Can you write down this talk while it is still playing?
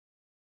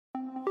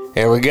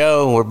Here we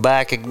go. We're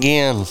back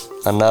again.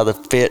 Another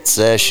fit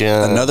session.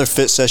 Another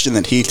fit session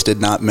that Heath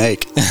did not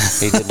make.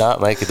 He did not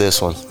make it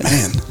this one.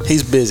 Man,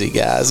 he's busy,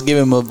 guys. Give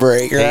him a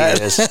break, right?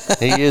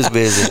 He is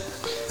busy.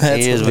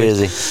 He is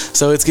busy.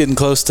 So it's getting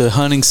close to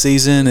hunting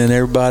season, and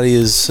everybody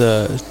is.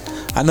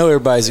 I know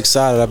everybody's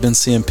excited. I've been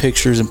seeing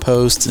pictures and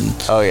posts, and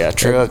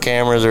trail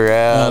cameras are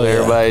out. Oh, yeah.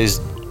 Everybody's,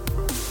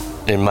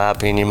 in my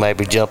opinion,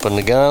 maybe jumping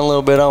the gun a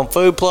little bit on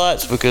food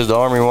plots because the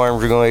army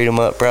worms are going to eat them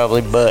up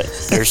probably. But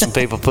there's some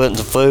people putting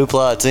some food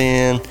plots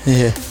in.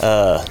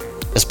 Yeah.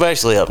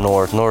 Especially up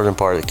northern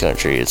part of the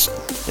country. It's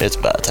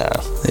about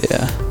time.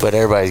 Yeah. But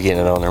everybody's getting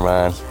it on their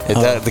mind.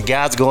 The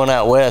guys going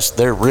out west,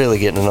 they're really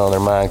getting it on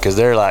their mind because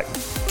they're like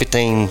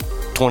 15,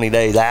 20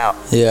 days out.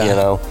 Yeah. You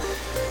know,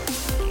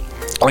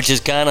 which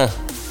is kind of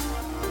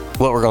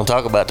what we're going to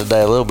talk about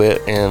today a little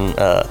bit in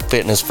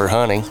fitness for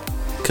hunting.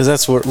 Because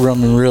that's what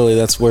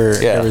that's where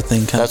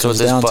everything kind of comes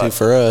down to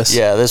for us.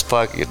 Yeah, this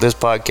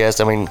podcast,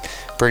 I mean,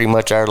 pretty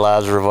much our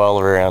lives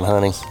revolve around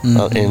hunting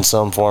in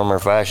some form or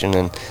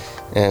fashion,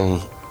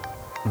 and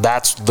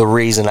that's the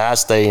reason I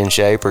stay in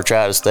shape or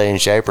try to stay in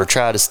shape or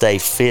try to stay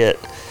fit,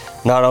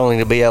 not only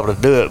to be able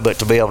to do it, but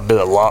to be able to do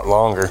it a lot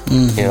longer.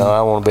 Mm-hmm. You know,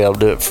 I want to be able to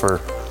do it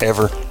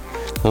forever.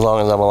 As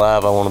long as I'm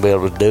alive, I want to be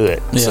able to do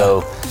it. Yeah.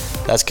 So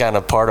that's kind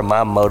of part of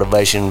my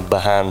motivation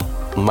behind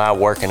my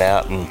working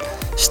out and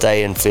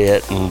staying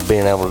fit and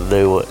being able to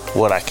do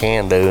what I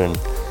can do.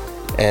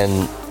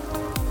 And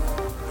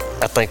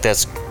I think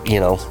that's, you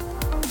know,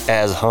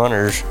 as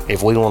hunters,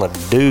 if we want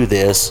to do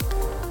this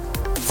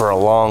for a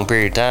long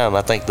period of time,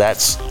 I think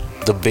that's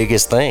the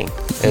biggest thing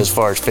as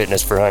far as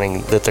fitness for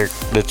hunting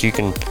that you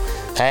can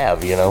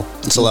have, you know.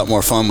 It's a lot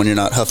more fun when you're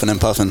not huffing and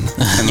puffing in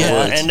the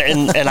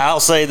woods. And I'll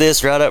say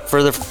this right up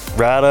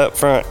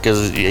front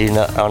because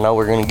I know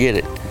we're going to get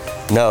it.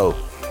 No,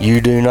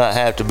 you do not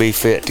have to be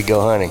fit to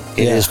go hunting.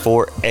 It is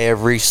for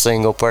every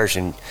single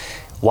person.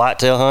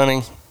 Whitetail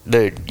hunting,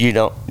 dude, you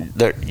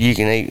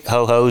can eat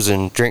ho-hos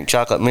and drink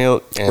chocolate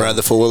milk and ride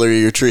the four-wheeler of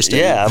your tree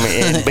stand. Yeah, I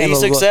mean, and be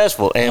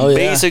successful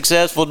be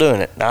successful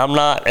doing it. I'm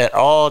not at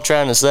all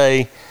trying to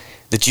say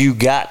that you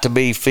got to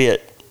be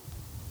fit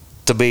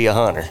to be a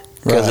hunter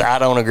because I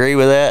don't agree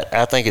with that.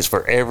 I think it's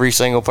for every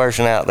single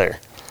person out there.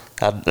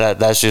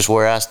 That's just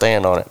where I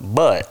stand on it.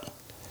 But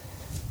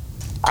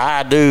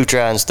I do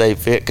try and stay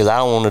fit because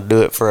I want to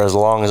do it for as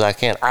long as I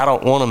can. I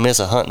don't want to miss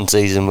a hunting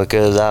season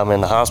because I'm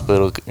in the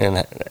hospital,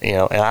 and you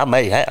know, and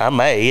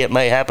it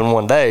may happen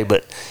one day,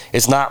 but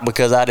it's not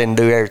because I didn't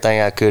do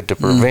everything I could to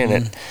prevent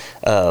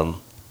it.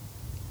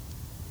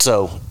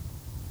 So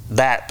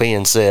that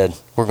being said,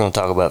 we're going to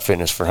talk about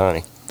fitness for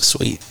hunting.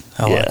 Sweet,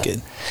 I like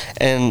it.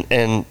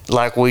 And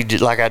like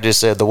I just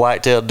said, the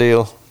whitetail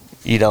deal,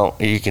 you don't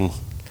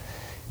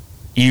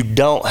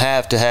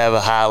have to have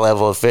a high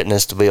level of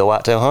fitness to be a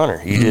whitetail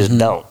hunter. You just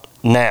don't.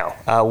 Now,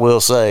 I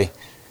will say,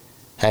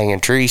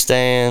 hanging tree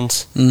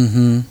stands,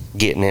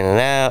 getting in and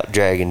out,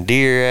 dragging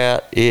deer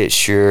out, it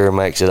sure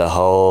makes it a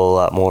whole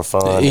lot more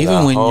fun. Even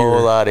a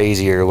whole lot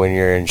easier when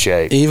you're in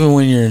shape. Even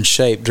when you're in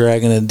shape,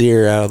 dragging a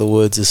deer out of the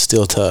woods is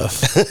still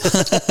tough.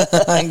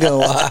 I ain't gonna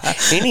lie.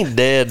 Any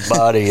dead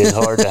body is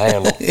hard to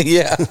handle.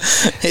 Yeah,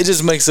 it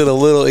just makes it a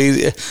little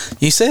easier.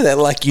 You say that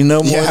like you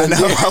know more than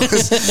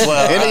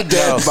any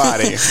dead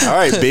body. All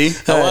right, B.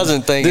 I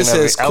wasn't thinking this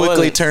has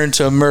quickly turned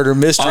to a murder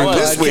mystery podcast.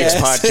 This week's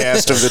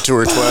podcast of the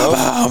Tour 12.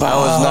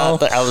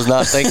 I was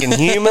not thinking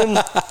human,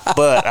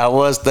 but I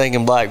was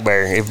thinking black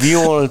bear. If you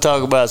want to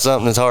talk about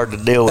something that's hard to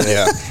deal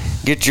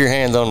with, get your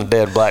hands on a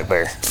dead black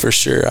bear. For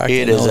sure.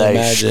 It is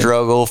a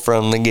struggle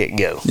from the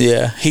get-go.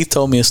 Yeah. He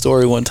told me a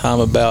story one time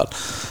about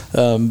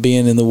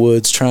being in the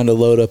woods trying to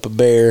load up a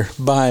bear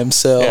by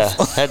himself.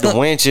 Yeah, had to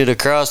winch it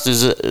across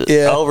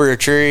over a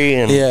tree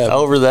and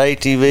over the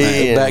ATV.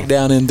 And back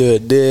down into a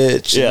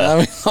ditch. Yeah. I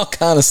mean, all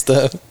kind of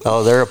stuff.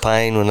 Oh, they're a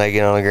pain when they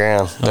get on the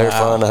ground. They're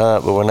fun to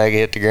hunt, but when they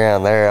get to the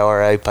ground, they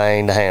are a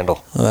pain to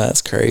handle. Well,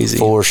 that's crazy.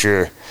 For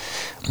sure.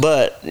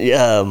 But,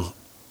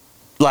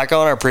 like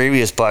on our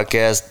previous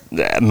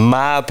podcast,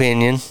 my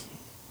opinion,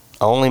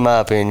 only my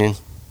opinion,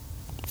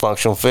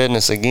 functional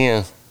fitness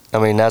again. I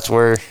mean, that's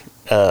where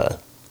I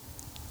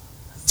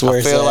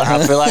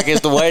feel like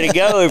it's the way to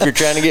go if you're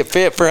trying to get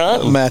fit for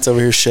hunting. Matt's over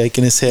here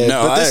shaking his head.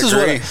 No, but I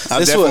agree.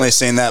 I've definitely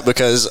seen that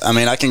because, I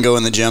mean, I can go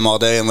in the gym all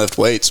day and lift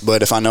weights,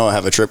 but if I know I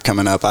have a trip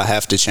coming up, I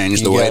have to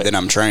change the way that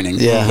I'm training.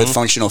 Yeah. With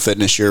functional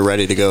fitness, you're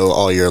ready to go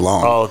all year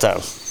long. All the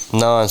time.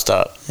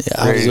 Non-stop.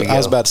 Yeah, I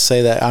was about to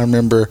say that. I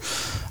remember,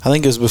 I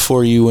think it was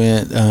before you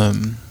went,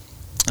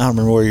 I don't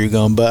remember where you're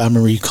going, but I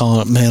remember you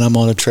calling it, man, I'm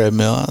on a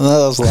treadmill. And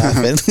I was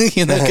laughing,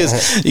 you know,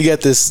 because you got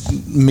this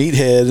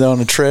meathead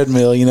on a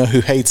treadmill, you know,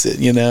 who hates it,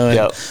 you know.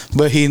 And,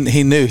 but he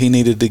knew he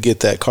needed to get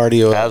that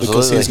cardio out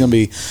because he was going to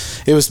be,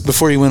 it was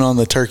before he went on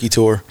the turkey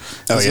tour.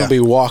 He was going to be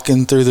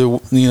walking through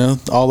the, you know,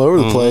 all over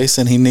the place,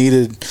 and he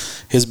needed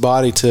his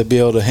body to be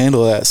able to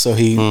handle that. So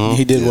he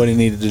did what he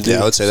needed to do.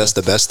 Yeah, I would say that's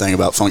the best thing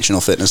about functional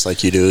fitness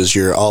like you do is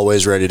you're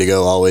always ready to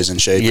go, always in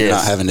shape. You're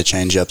not having to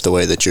change up the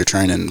way that you're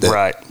training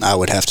that I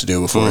would have to do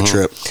before for a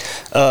trip.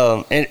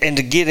 And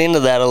to get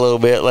into that a little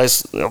bit,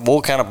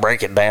 we'll kind of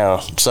break it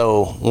down.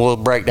 So we'll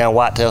break down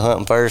whitetail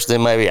hunting first,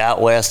 then maybe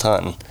out west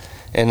hunting,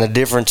 and the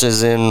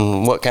differences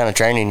in what kind of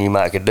training you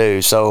might could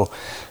do. So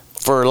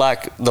for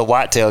like the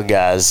whitetail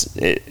guys,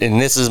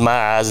 and this is my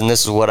eyes, and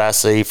this is what I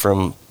see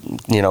from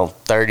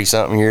 30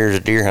 something years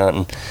of deer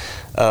hunting,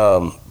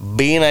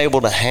 being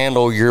able to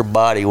handle your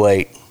body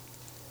weight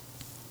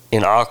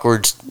in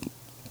awkward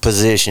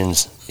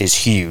positions is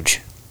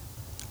huge.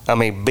 I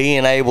mean,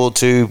 being able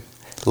to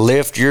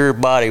lift your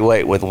body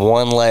weight with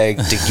one leg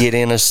to get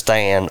in a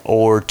stand,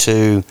 or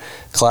to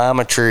climb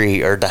a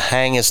tree, or to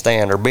hang a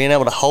stand, or being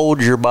able to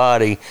hold your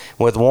body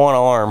with one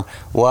arm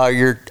while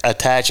you're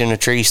attaching a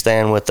tree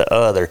stand with the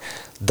other.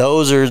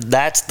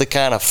 That's the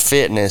kind of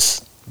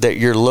fitness that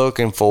you're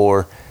looking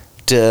for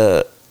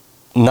to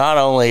not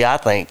only, I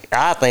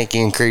think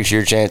increase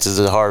your chances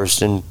of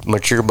harvesting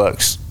mature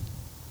bucks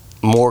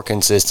more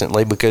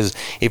consistently, because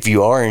if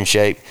you are in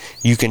shape,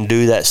 you can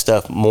do that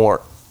stuff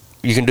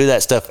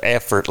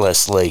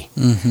effortlessly,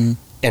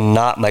 and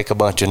not make a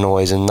bunch of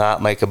noise, and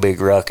not make a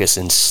big ruckus,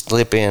 and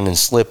slip in and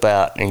slip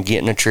out, and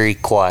get in a tree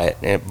quiet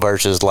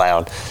versus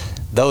loud.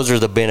 Those are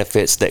the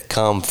benefits that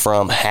come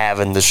from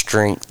having the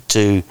strength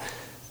to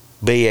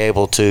be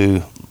able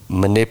to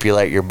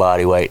manipulate your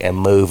body weight and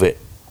move it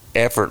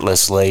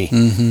effortlessly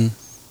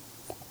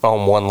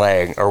on one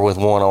leg or with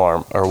one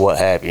arm or what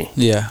have you.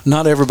 Yeah,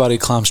 not everybody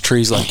climbs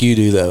trees like you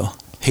do, though.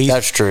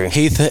 That's true.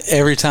 Heath,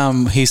 every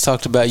time he's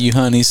talked about you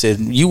hunting, he said,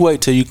 "You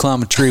wait till you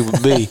climb a tree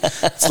with B."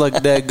 It's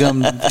like that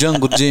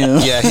jungle gym.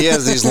 Yeah, he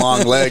has these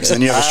long legs,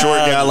 and you have a short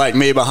guy like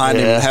me behind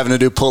him having to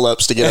do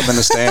pull-ups to get up in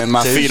the stand.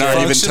 My feet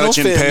aren't even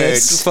touching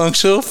pegs.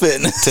 Functional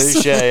fitness.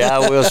 Touche.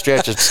 I will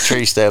stretch a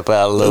tree step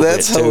out a little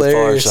bit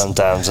hilarious. Too far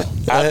sometimes.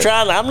 I'm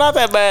trying. I'm not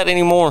that bad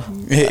anymore.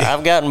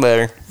 I've gotten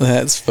better.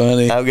 That's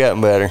funny. I've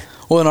gotten better.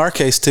 Well, in our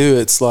case, too,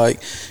 it's like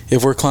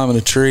if we're climbing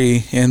a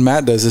tree, and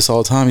Matt does this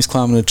all the time, he's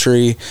climbing a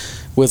tree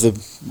with a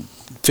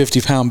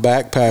 50-pound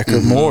backpack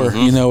or more,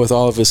 with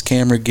all of his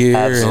camera gear.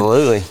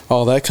 Absolutely. And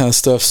all that kind of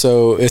stuff.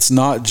 So it's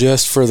not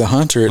just for the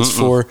hunter. It's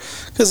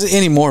because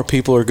anymore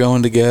people are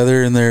going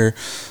together and they're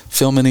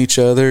filming each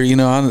other.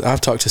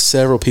 I've talked to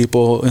several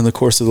people in the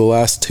course of the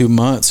last 2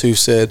 months who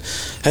said,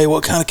 "Hey,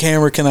 what kind of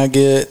camera can I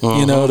get,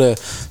 to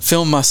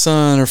film my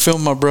son or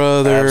film my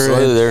brother?"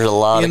 Absolutely. And, there's a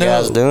lot of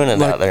guys doing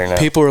it out there now.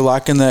 People are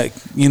liking that,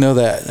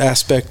 that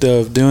aspect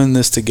of doing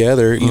this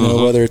together,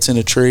 whether it's in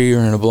a tree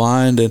or in a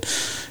blind.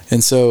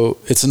 And so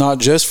it's not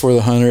just for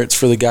the hunter, it's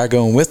for the guy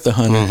going with the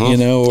hunter,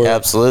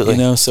 Absolutely.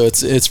 So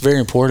it's very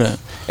important.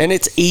 And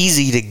it's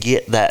easy to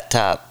get that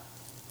type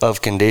of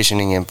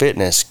conditioning and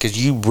fitness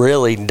because you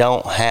really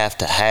don't have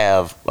to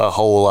have a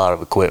whole lot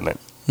of equipment.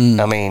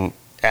 I mean,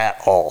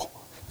 at all.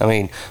 I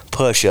mean,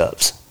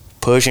 push-ups,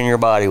 pushing your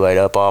body weight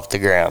up off the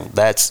ground.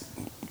 That's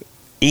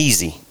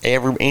easy.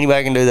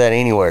 Anybody can do that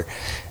anywhere.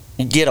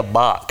 Get a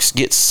box,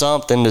 get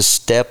something to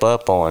step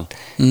up on.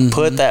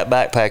 Put that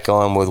backpack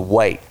on with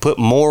weight. Put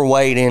more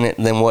weight in it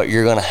than what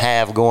you're going to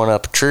have going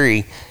up a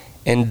tree,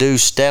 and do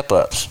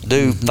step-ups.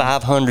 Do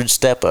 500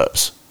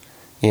 step-ups.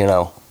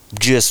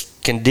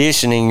 Just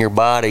conditioning your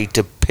body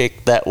to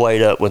pick that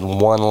weight up with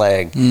one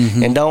leg.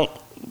 And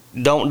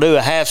don't do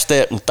a half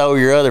step and throw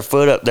your other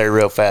foot up there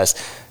real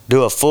fast.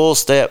 Do a full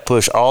step,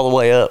 push all the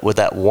way up with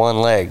that one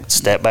leg.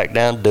 Step back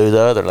down, do the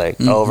other leg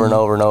over and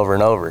over and over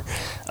and over.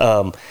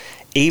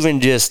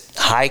 Even just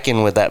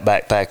hiking with that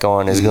backpack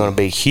on is going to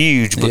be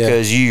huge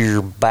because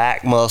your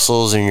back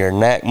muscles and your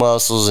neck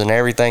muscles and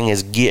everything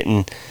is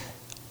getting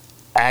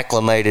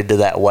acclimated to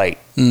that weight.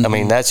 I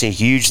mean, that's a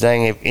huge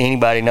thing. If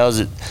anybody knows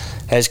it,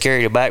 has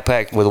carried a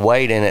backpack with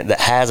weight in it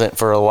that hasn't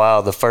for a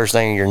while, the first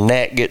thing, your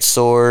neck gets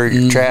sore,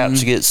 your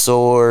traps get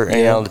sore,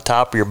 and the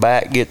top of your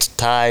back gets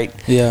tight.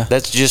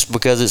 That's just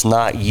because it's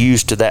not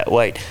used to that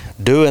weight.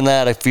 Doing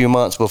that a few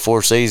months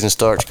before season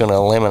starts going to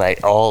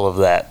eliminate all of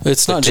that.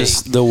 It's not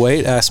just the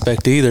weight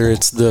aspect either,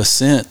 it's the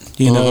scent.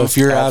 If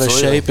you're out of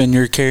shape and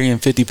you're carrying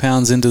 50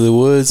 pounds into the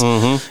woods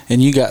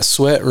and you got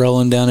sweat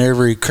rolling down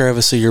every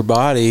crevice of your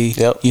body,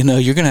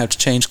 you're going to have to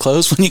change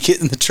clothes when you get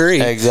in the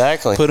tree.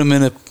 Exactly. Put them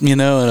in a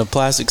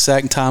plastic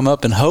sack and tie them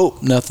up and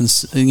hope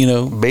nothing's,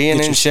 being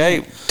in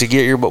shape to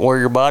get where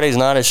your body's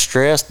not as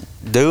stressed,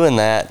 doing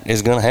that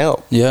is going to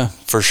help. Yeah.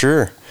 For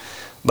sure.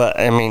 But,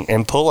 I mean,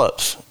 and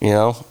pull-ups,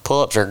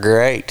 pull-ups are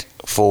great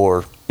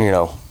for,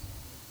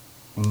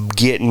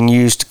 getting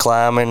used to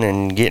climbing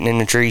and getting in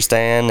the tree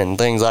stand and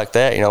things like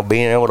that.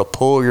 Being able to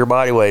pull your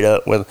body weight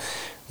up with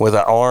an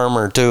arm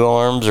or two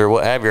arms or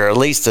what have you, or at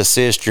least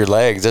assist your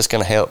legs. That's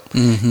going to help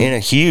in a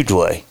huge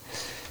way.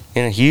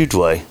 And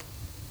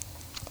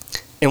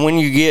when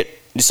you get,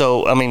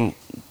 to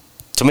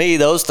me,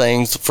 those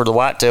things for the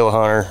whitetail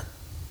hunter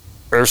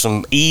are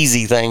some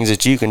easy things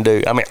that you can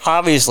do. I mean,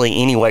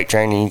 obviously, any weight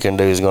training you can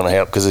do is going to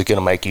help because it's going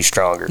to make you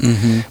stronger.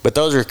 But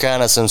those are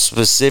kind of some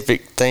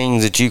specific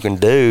things that you can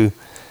do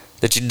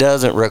that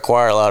doesn't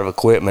require a lot of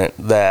equipment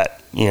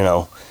that,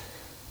 can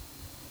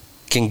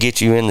get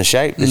you in the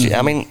shape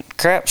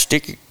that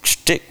stick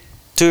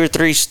 2 or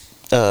 3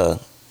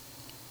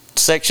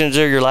 sections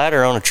of your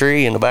ladder on a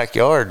tree in the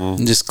backyard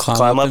and just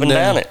climb up and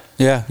down it.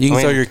 Yeah, you can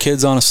throw your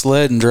kids on a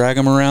sled and drag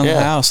them around the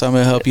house. I'm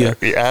going to help you.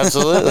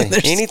 Absolutely.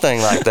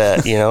 Anything like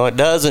that. It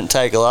doesn't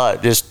take a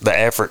lot, just the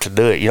effort to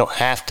do it. You don't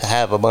have to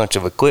have a bunch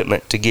of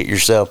equipment to get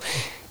yourself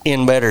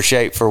in better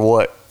shape for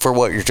what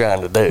you're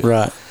trying to do.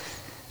 Right.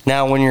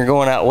 Now, when you're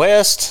going out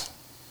west,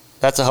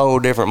 that's a whole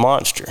different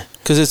monster.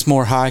 Because it's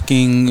more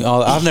hiking.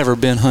 I've never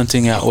been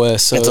hunting out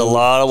west. So it's a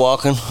lot of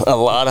walking, a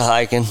lot of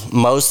hiking.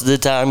 Most of the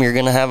time, you're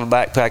going to have a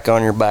backpack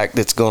on your back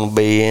that's going to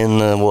be in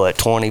the,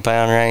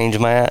 20-pound range,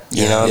 Matt?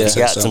 You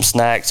got some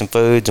snacks and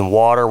foods and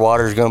water.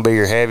 Water's going to be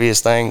your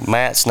heaviest thing.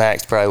 Matt's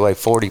snacks probably weigh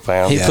 40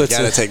 pounds. You got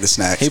to take the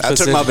snacks. I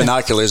took my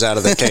binoculars out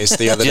of the case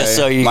the other day.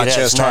 So my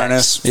chest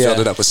harness, filled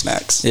it up with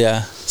snacks.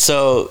 Yeah.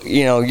 So,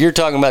 you're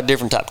talking about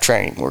different type of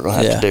training we're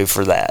going to have to do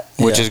for that,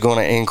 which is going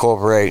to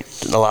incorporate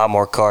a lot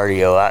more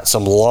cardio,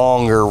 some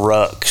longer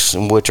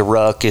rucks, which a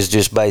ruck is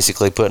just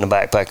basically putting a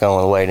backpack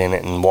on with weight in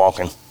it and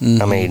walking.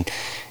 Mm-hmm.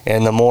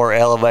 And the more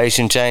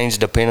elevation change,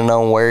 depending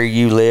on where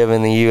you live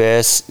in the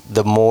U.S.,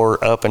 the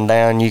more up and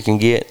down you can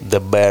get, the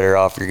better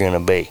off you're going to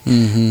be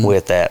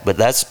with that. But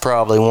that's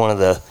probably one of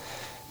the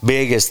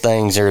biggest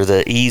things, or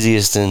the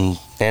easiest and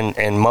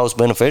most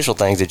beneficial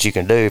things that you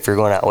can do if you're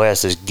going out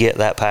west, is get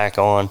that pack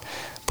on,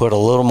 put a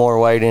little more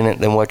weight in it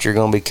than what you're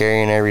going to be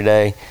carrying every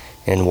day,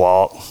 and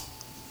walk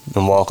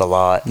a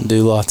lot.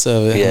 Do lots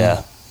of it.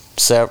 Yeah.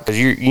 So, because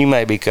you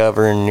may be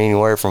covering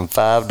anywhere from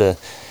 5 to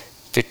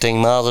 15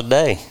 miles a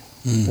day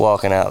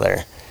walking out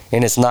there,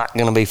 and it's not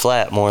going to be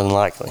flat more than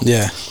likely.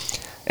 Yeah.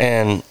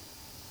 And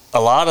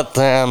a lot of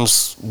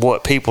times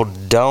what people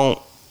don't,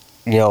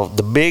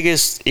 the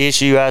biggest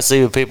issue I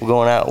see with people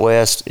going out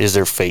west is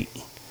their feet.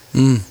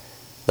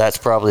 That's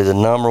probably the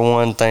number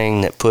one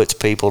thing that puts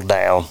people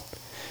down,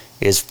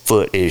 is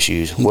foot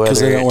issues. Because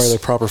they don't wear the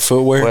proper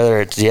footwear?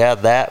 Whether it's,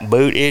 that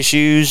boot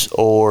issues,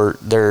 or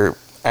their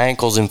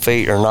ankles and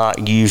feet are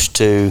not used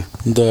to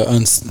the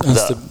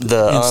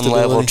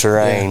unlevel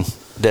terrain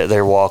that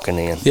they're walking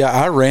in. Yeah,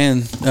 I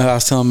ran, I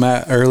was telling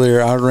Matt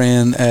earlier, I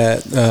ran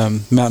at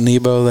Mount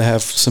Nebo. They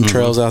have some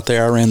trails out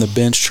there. I ran the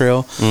bench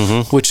trail,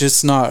 which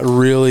is not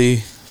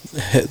really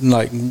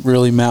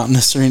really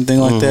mountainous or anything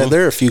like that.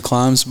 There are a few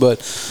climbs, but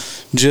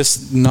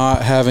just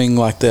not having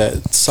like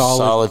that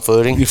solid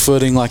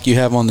footing like you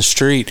have on the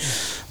street.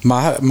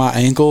 My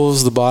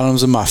ankles, the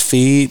bottoms of my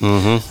feet,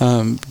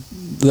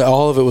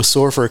 all of it was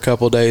sore for a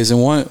couple of days.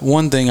 And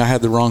one thing, I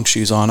had the wrong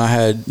shoes on. I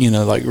had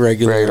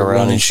regular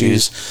running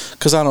shoes,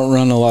 because I don't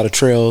run a lot of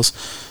trails,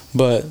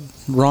 but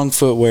wrong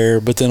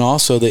footwear. But then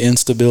also the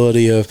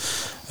instability of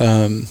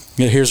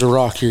here's a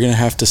rock, you're going to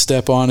have to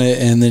step on it,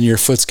 and then your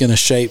foot's going to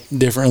shape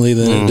differently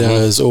than it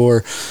does,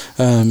 or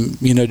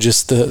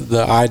just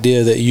the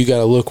idea that you got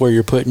to look where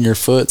you're putting your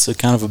foot's a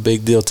kind of a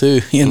big deal too,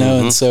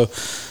 and so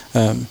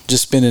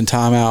just spending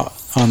time out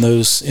on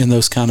in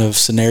those kind of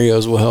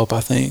scenarios will help,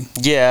 I think.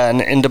 Yeah,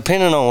 and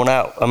depending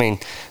on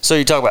so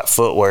you talk about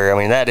footwear,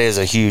 that is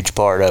a huge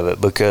part of it,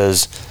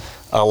 because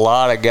a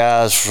lot of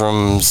guys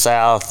from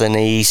south and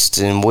east,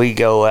 and we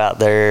go out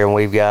there and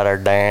we've got our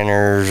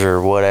Danners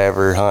or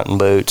whatever hunting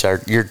boots,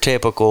 your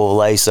typical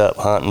lace-up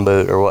hunting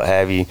boot or what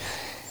have you,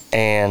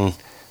 and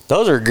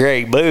those are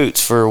great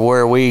boots for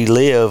where we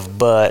live,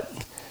 but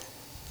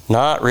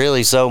not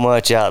really so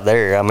much out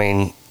there.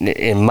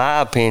 In my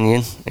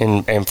opinion,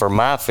 and for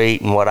my feet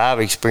and what I've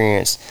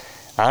experienced,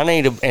 I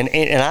need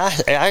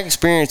I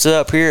experience it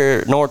up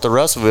here north of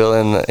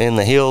Russellville in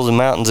the hills and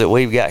mountains that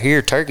we've got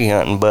here turkey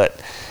hunting, but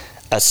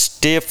a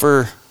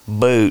stiffer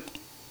boot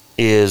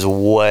is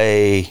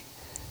way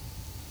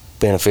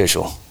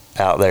beneficial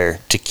out there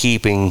to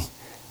keeping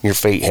your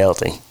feet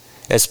healthy,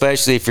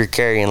 especially if you're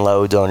carrying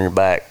loads on your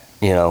back,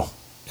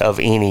 of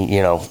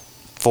any,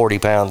 40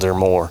 pounds or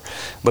more,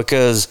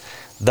 because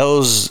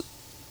those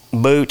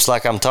boots,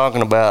 like I'm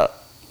talking about,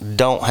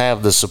 don't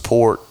have the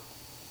support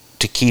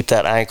to keep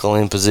that ankle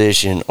in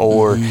position,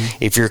 or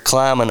if you're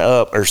climbing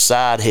up or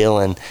side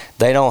hilling,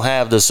 they don't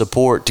have the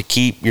support to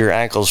keep your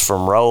ankles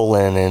from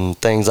rolling and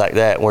things like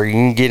that, where you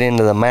can get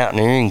into the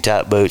mountaineering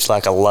type boots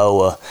like a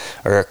Loa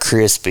or a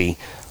Crispy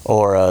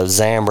or a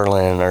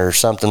Zamberlan or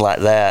something like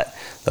that.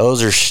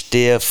 Those are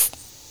stiff,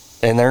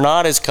 and they're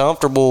not as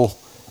comfortable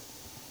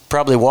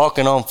probably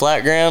walking on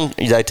flat ground.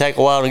 They take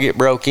a while to get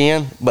broke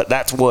in, but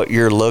that's what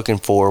you're looking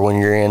for when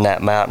you're in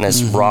that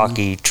mountainous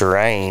rocky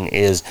terrain,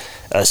 is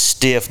a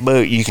stiff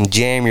boot. You can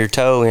jam your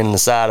toe in the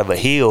side of a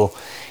hill,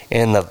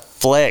 and the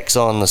flex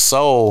on the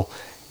sole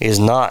is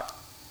not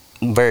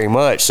very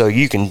much, so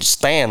you can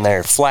stand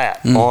there flat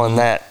on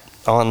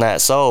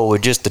that sole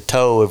with just the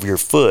toe of your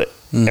foot.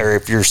 Or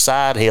if you're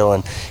side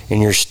hilling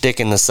and you're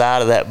sticking the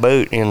side of that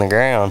boot in the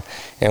ground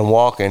and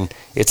walking,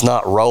 it's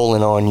not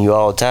rolling on you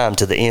all the time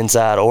to the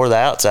inside or the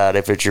outside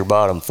if it's your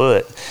bottom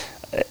foot.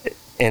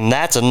 And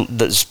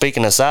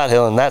speaking of side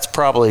hilling, that's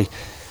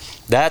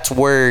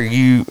where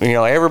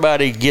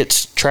everybody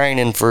gets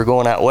training for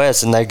going out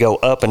west, and they go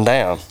up and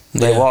down.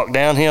 They walk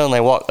downhill and they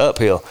walk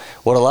uphill.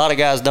 What a lot of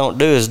guys don't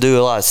do is do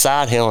a lot of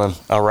side hilling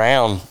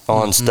around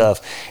on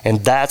stuff,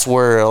 and that's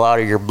where a lot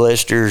of your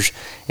blisters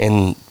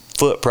and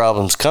foot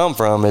problems come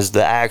from is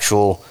the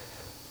actual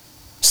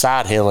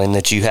side hilling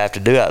that you have to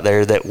do out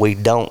there that we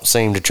don't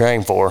seem to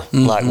train for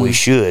like we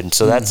should.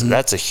 So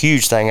that's a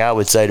huge thing I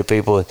would say to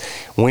people.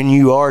 When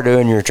you are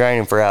doing your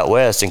training for out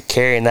west and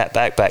carrying that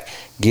backpack,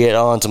 get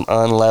on some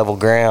unlevel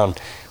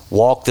ground,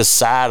 walk the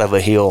side of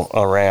a hill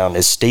around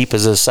as steep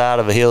as the side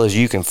of a hill as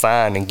you can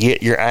find, and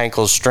get your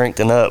ankles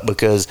strengthened up,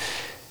 because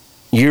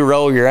you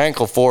roll your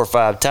ankle 4 or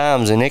 5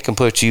 times and it can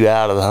put you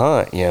out of the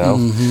hunt, you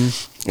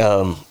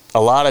know. A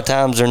lot of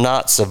times they're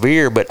not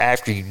severe, but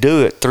after you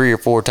do it 3 or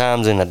 4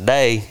 times in a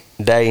day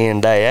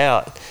in, day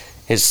out,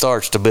 it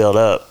starts to build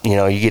up. You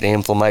know, you get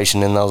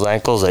inflammation in those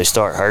ankles, they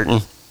start hurting.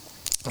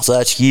 So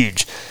that's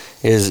huge,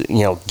 is,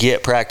 you know,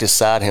 get practice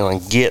side hilling,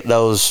 get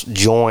those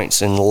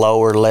joints and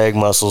lower leg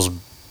muscles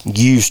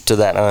used to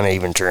that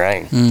uneven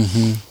terrain.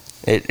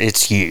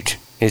 It's huge.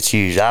 It's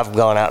huge. I've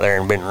gone out there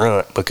and been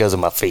ruined because of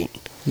my feet.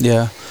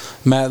 Yeah.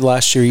 Matt,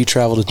 last year you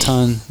traveled a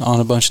ton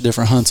on a bunch of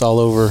different hunts all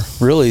over,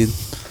 really,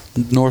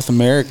 North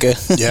America.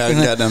 Yeah, I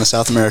got down to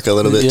South America a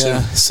little bit too.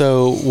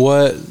 So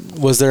what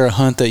was there a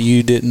hunt that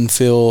you didn't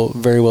feel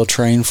very well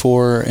trained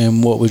for,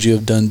 and what would you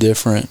have done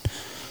different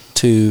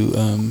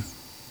to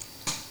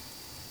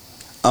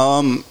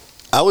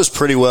I was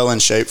pretty well in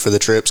shape for the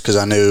trips because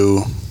I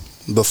knew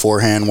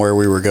beforehand where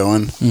we were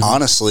going.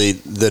 Honestly,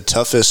 the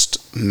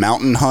toughest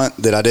mountain hunt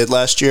that I did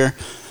last year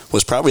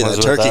was probably that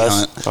turkey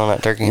hunt, on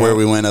that turkey where hunt.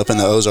 we went up in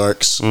the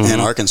Ozarks in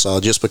Arkansas,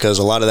 just because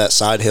a lot of that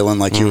side hilling,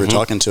 like you were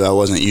talking to, I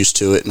wasn't used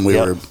to it, and we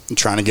were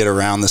trying to get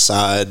around the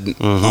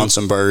side on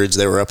some birds.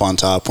 They were up on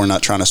top. We're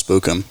not trying to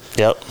spook them.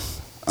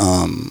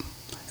 And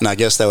I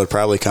guess that would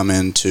probably come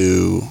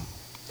into,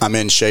 I'm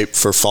in shape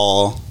for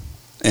fall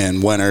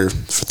and winter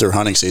through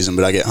hunting season,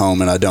 but I get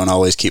home and I don't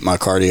always keep my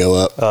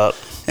cardio up.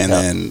 And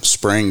then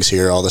spring's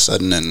here all of a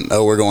sudden, and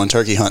we're going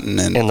turkey hunting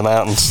and in the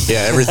mountains.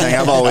 Yeah, everything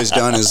I've always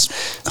done is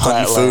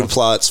hunting food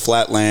plots,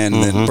 flat land,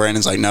 and then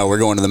Brandon's like, "No, we're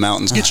going to the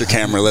mountains. Get your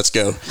camera, let's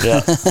go."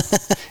 Yeah,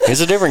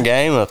 it's a different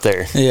game up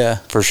there. Yeah,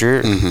 for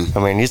sure. I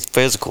mean, it's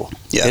physical.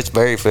 Yeah, it's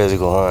very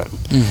physical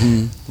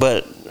hunt.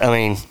 But I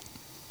mean,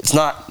 it's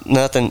not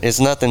nothing.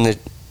 It's nothing that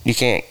you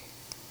can't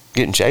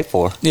get in shape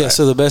for. Yeah,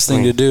 so the best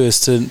thing to do is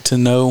to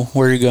know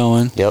where you're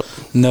going.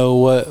 Know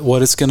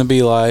what it's going to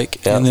be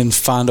like, and then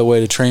find a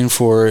way to train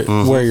for it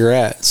where you're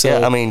at. So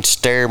yeah, I mean,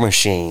 stair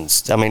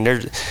machines. I mean,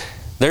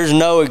 there's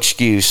no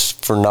excuse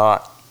for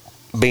not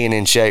being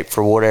in shape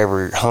for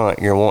whatever hunt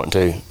you're wanting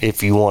to,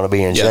 if you want to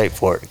be in shape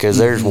for it, because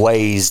there's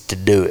ways to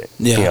do it.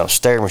 You know,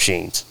 stair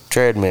machines,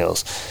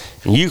 treadmills.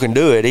 And you can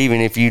do it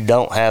even if you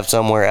don't have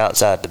somewhere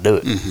outside to do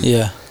it.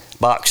 Yeah.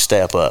 Box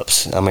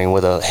step-ups, I mean,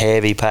 with a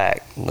heavy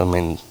pack, I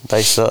mean,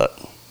 they suck.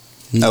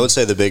 I would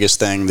say the biggest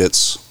thing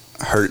that's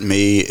hurt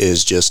me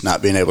is just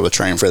not being able to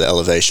train for the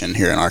elevation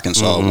here in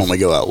Arkansas when we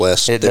go out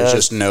west. There's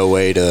just no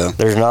way to...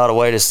 There's not a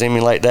way to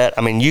simulate that.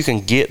 I mean, you can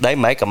get... They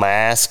make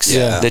masks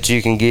that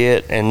you can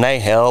get, and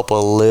they help a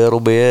little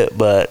bit,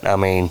 but, I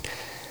mean,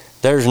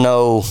 there's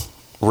no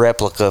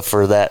replica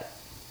for that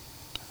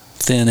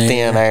thin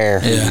air.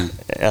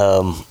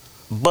 Yeah.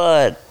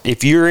 But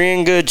if you're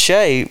in good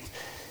shape,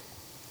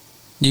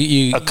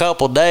 a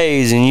couple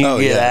days and you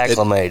get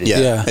acclimated.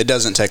 It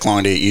doesn't take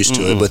long to get used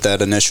to it, but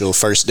that initial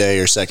first day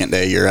or second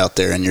day you're out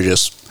there and you're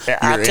just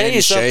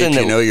in shape.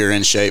 You know you're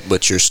in shape,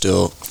 but you're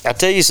still... I'll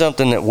tell you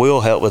something that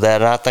will help with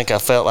that, and I think I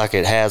felt like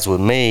it has with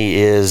me,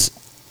 is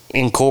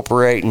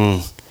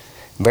incorporating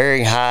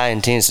very high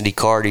intensity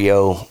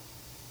cardio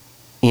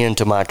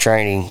into my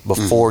training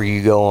before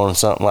you go on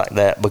something like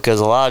that, because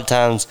a lot of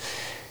times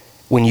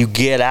when you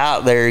get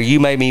out there, you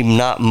may be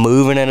not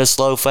moving at a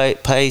slow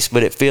pace,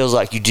 but it feels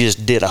like you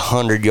just did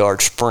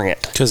 100-yard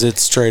sprint. Because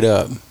it's straight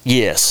up.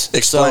 Yes.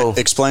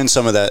 Explain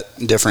some of that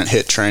different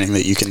HIIT training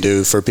that you can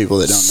do for people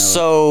that don't know.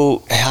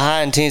 So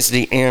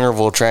high-intensity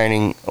interval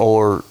training,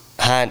 or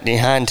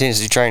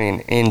high-intensity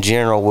training in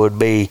general, would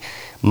be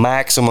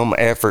maximum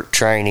effort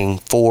training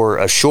for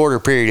a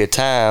shorter period of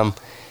time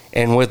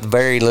and with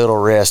very little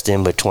rest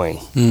in between.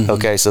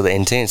 Okay, so the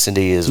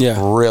intensity is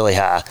really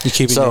high. You're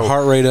keeping your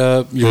heart rate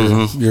up,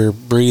 your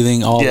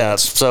breathing, all that. Yeah,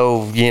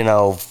 so,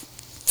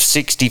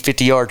 60,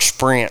 50-yard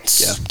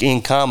sprints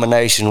in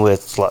combination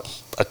with like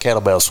a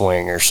kettlebell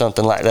swing or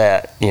something like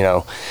that,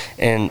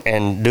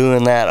 and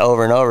doing that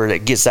over and over,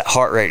 that gets that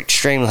heart rate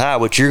extremely high,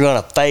 which you're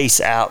going to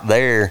face out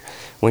there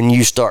when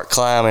you start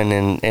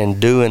climbing and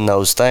doing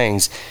those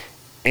things.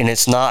 And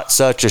it's not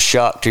such a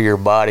shock to your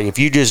body. If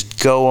you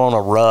just go on a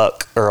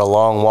ruck or a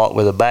long walk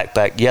with a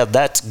backpack,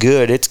 that's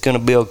good. It's going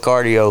to build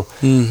cardio,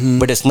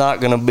 but it's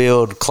not going to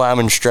build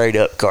climbing straight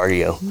up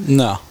cardio.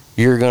 No.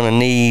 You're going to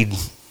need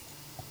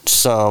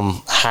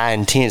some high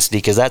intensity,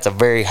 because that's a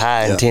very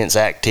high intense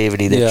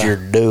activity that you're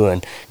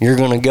doing. You're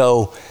going to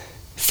go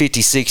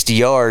 50, 60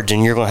 yards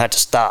and you're going to have to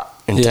stop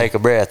and take a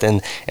breath.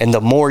 And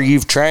the more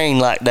you've trained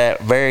like that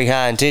very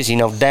high intensity,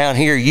 down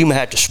here you may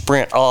have to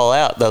sprint all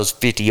out those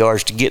 50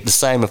 yards to get the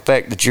same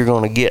effect that you're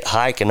going to get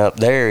hiking up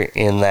there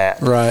in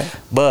that. Right.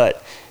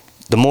 But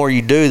the more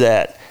you do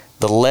that,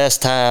 the less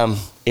time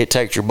it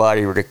takes your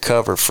body to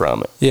recover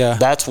from it. Yeah.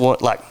 That's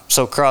what, like,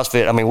 so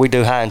CrossFit, I mean, we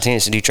do high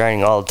intensity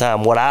training all the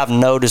time. What I've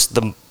noticed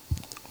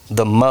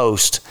the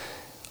most,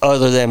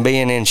 other than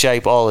being in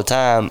shape all the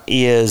time,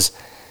 is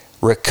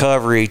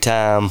recovery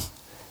time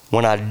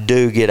when I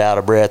do get out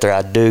of breath or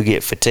I do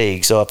get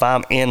fatigued. So if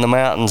I'm in the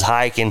mountains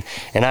hiking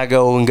and I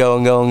go and go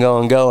and go and go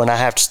and go and I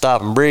have to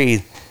stop and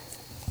breathe,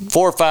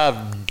 4 or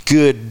 5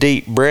 good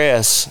deep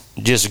breaths,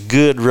 just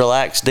good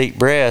relaxed deep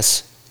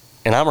breaths,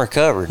 and I'm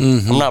recovered.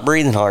 I'm not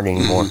breathing hard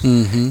anymore.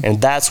 And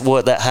that's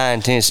what that high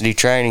intensity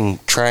training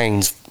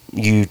trains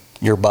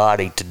your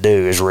body to do,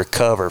 is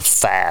recover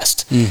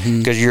fast,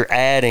 because you're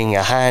adding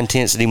a high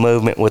intensity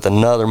movement with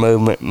another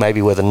movement,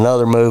 maybe with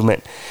another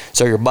movement,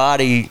 so your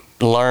body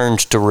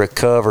learns to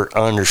recover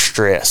under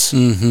stress.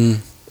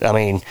 I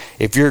mean,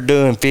 if you're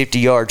doing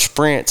 50-yard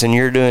sprints and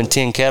you're doing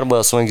 10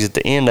 kettlebell swings at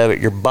the end of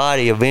it, your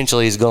body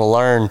eventually is going to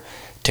learn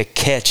to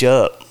catch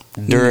up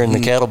during the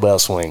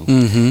kettlebell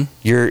swing.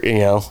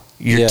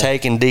 You're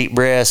taking deep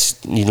breaths.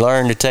 You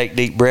learn to take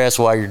deep breaths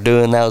while you're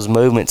doing those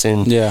movements,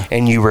 and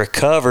you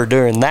recover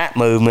during that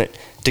movement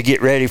to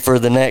get ready for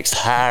the next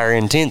higher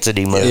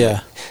intensity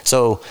movement.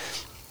 So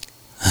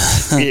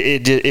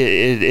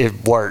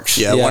it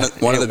works.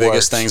 One of the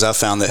biggest things I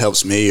found that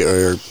helps me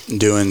are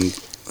doing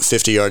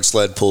 50-yard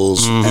sled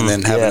pulls and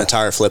then having a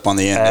tire flip on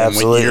the end.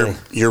 Absolutely. And when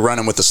you're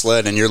running with the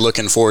sled and you're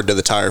looking forward to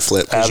the tire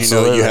flip, because you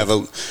know you have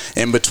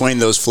in between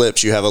those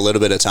flips you have a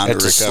little bit of time to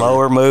recover. It's a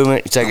slower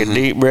movement. You take a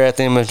deep breath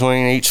in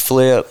between each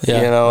flip.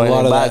 And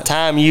by the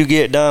time you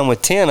get done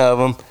with 10 of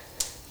them,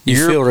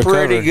 you're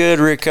pretty good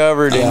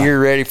recovered, and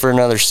you're ready for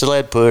another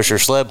sled push or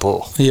sled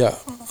pull.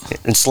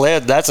 And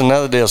that's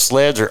another deal.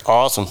 Sleds are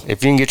awesome.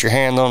 If you can get your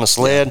hands on a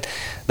sled,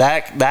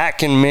 that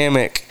can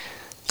mimic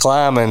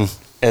climbing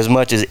as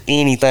much as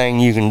anything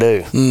you can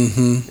do,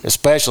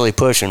 especially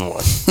pushing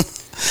one.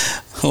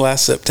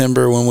 Last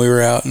September when we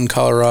were out in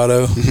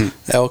Colorado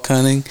elk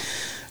hunting,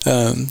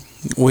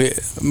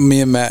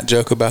 me and Matt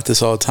joke about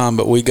this all the time,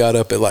 but we got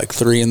up at like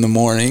 3 a.m. and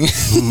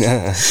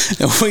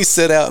we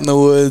sat out in the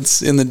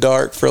woods in the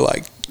dark for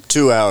like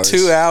 2 hours.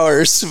 2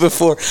 hours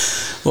before.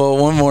 Well,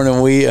 one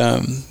morning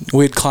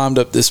we'd climbed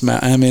up this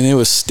mountain. I mean, it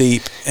was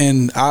steep,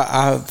 and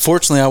I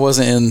fortunately I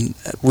wasn't in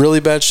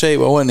really bad shape.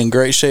 I wasn't in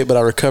great shape, but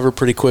I recovered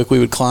pretty quick. We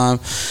would climb,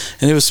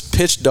 and it was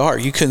pitch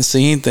dark. You couldn't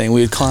see anything.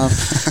 We'd climb.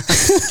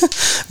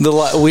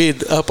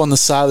 We'd up on the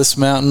side of this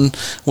mountain.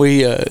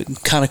 We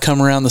kind of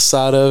come around the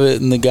side of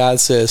it, and the guide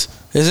says,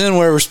 "It's in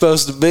where we're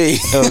supposed to be."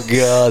 Oh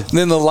God!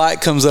 Then the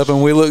light comes up,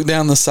 and we look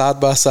down the side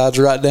by sides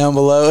right down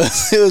below.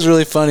 It was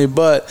really funny,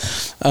 but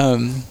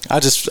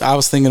I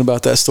was thinking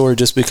about that story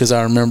just because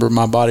I remember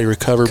my body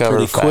recovered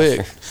pretty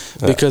quick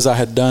because I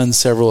had done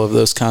several of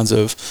those kinds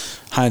of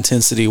high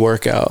intensity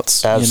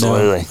workouts.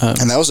 Absolutely.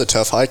 And that was a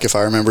tough hike, if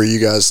I remember you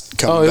guys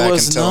coming back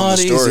and telling the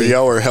story. Easy.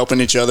 Y'all were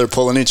helping each other,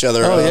 pulling each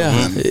other up.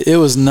 It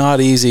was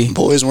not easy.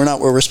 Boys, we're not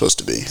where we're supposed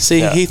to be.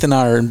 See, Heath and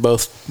I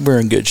we're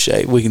in good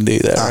shape. We can do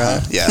that,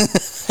 right?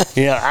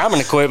 Yeah. I'm an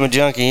equipment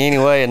junkie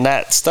anyway, and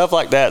that stuff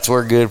like that's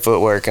where good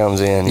footwear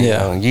comes in. You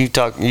know, you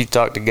talk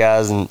to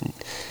guys, and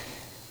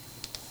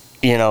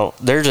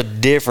there's a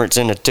difference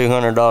in a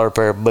 $200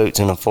 pair of boots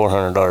and a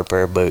 $400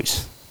 pair of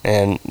boots.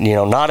 And,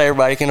 not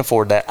everybody can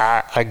afford that.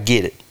 I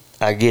get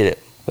it.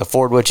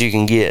 Afford what you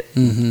can get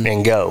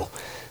and go.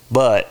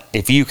 But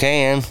if you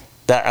can,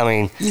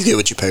 you get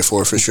what you pay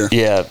for sure.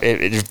 Yeah.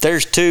 If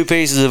there's 2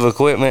 pieces of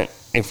equipment,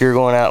 if you're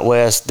going out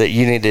west, that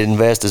you need to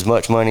invest as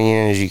much money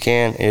in as you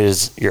can,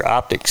 is your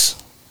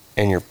optics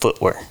and your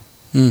footwear.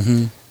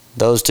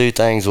 Those 2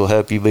 things will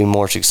help you be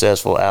more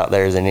successful out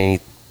there than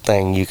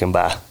anything you can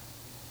buy,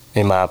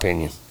 in my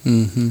opinion.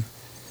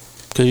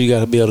 Because you got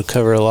to be able to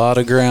cover a lot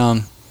of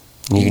ground.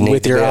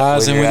 With your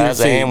eyes and with your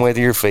feet. And with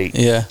your feet.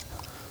 Yeah.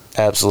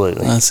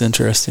 Absolutely. That's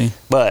interesting.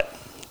 But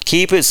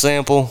keep it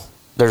simple.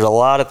 There's a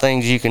lot of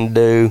things you can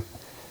do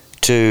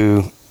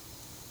to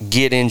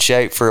get in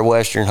shape for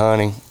Western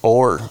hunting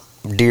or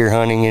deer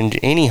hunting and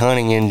any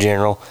hunting in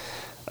general.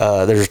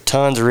 There's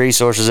tons of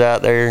resources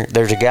out there.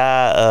 There's a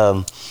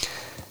guy,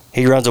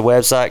 he runs a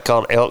website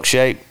called Elk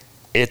Shape.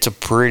 It's a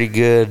pretty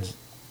good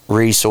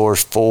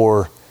resource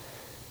for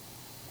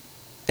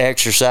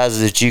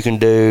exercises that you can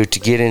do to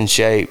get in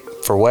shape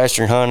for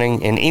Western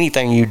hunting, and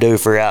anything you do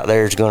for out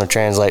there is going to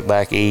translate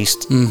back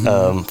east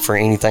for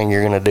anything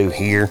you're going to do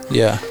here.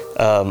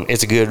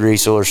 It's a good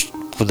resource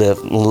with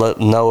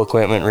no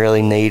equipment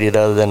really needed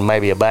other than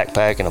maybe a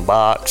backpack and a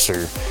box.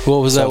 Or what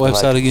was that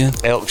website again?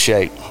 Elk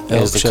Shape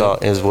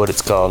is what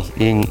it's called.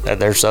 They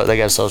got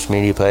a social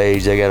media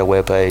page. They got a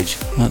web page.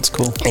 That's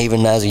cool.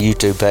 Even has a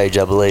YouTube page,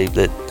 I believe,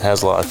 that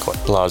has a lot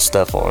of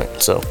stuff on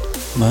it. So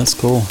that's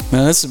cool,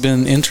 man. This has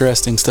been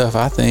interesting stuff,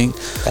 I think.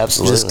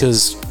 Absolutely. Just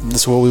because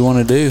that's what we want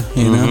to do,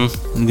 know.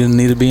 I'm gonna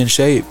need to be in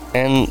shape.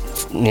 And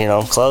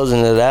closing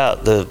it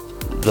out,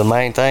 the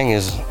main thing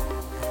is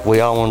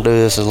we all want to do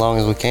this as long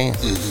as we can,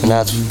 and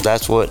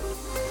that's what,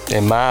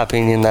 in my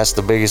opinion, that's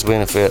the biggest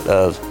benefit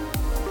of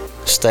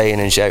staying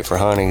in shape for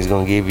hunting, is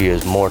going to give you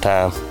is more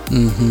time.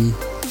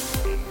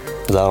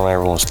 because I don't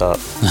ever want to stop.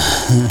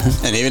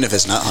 And even if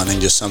it's not hunting,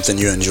 just something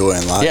you enjoy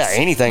in life. Yeah,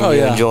 anything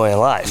you enjoy in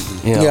life.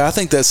 You know? Yeah, I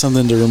think that's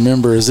something to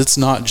remember. Is it's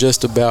not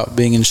just about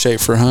being in shape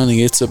for hunting.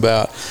 It's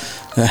about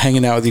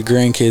hanging out with your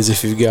grandkids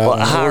if you've got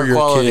them, or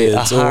your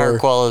kids, a higher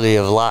quality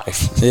of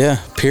life. Yeah,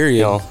 period.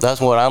 You know,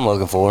 that's what I'm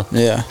looking for.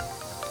 Yeah.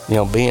 You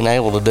know, being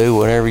able to do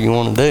whatever you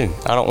want to do.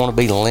 I don't want to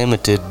be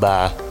limited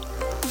by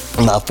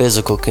my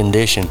physical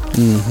condition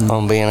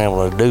on being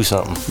able to do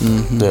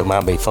something that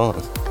might be fun.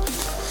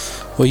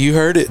 Well, you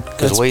heard it.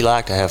 Because we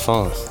like to have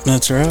fun.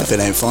 That's right. If it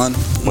ain't fun,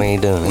 we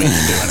ain't doing it.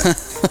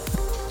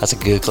 That's a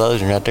good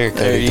closing right there,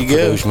 Cody. There you go.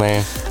 Produce,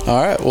 man.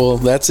 All right, well,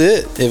 that's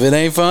it. If it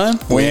ain't fun,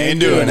 we ain't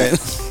doing it.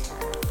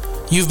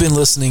 You've been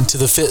listening to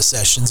the Fit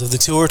Sessions of the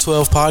Tour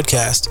 12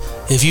 podcast.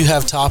 If you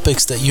have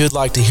topics that you would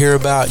like to hear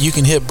about, you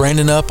can hit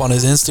Brandon up on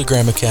his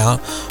Instagram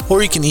account,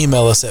 or you can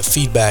email us at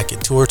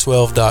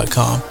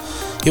feedback@tour12.com.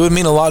 It would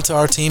mean a lot to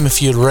our team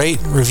if you'd rate,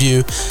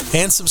 review,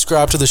 and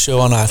subscribe to the show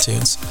on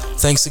iTunes.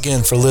 Thanks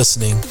again for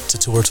listening to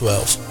Tour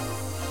 12.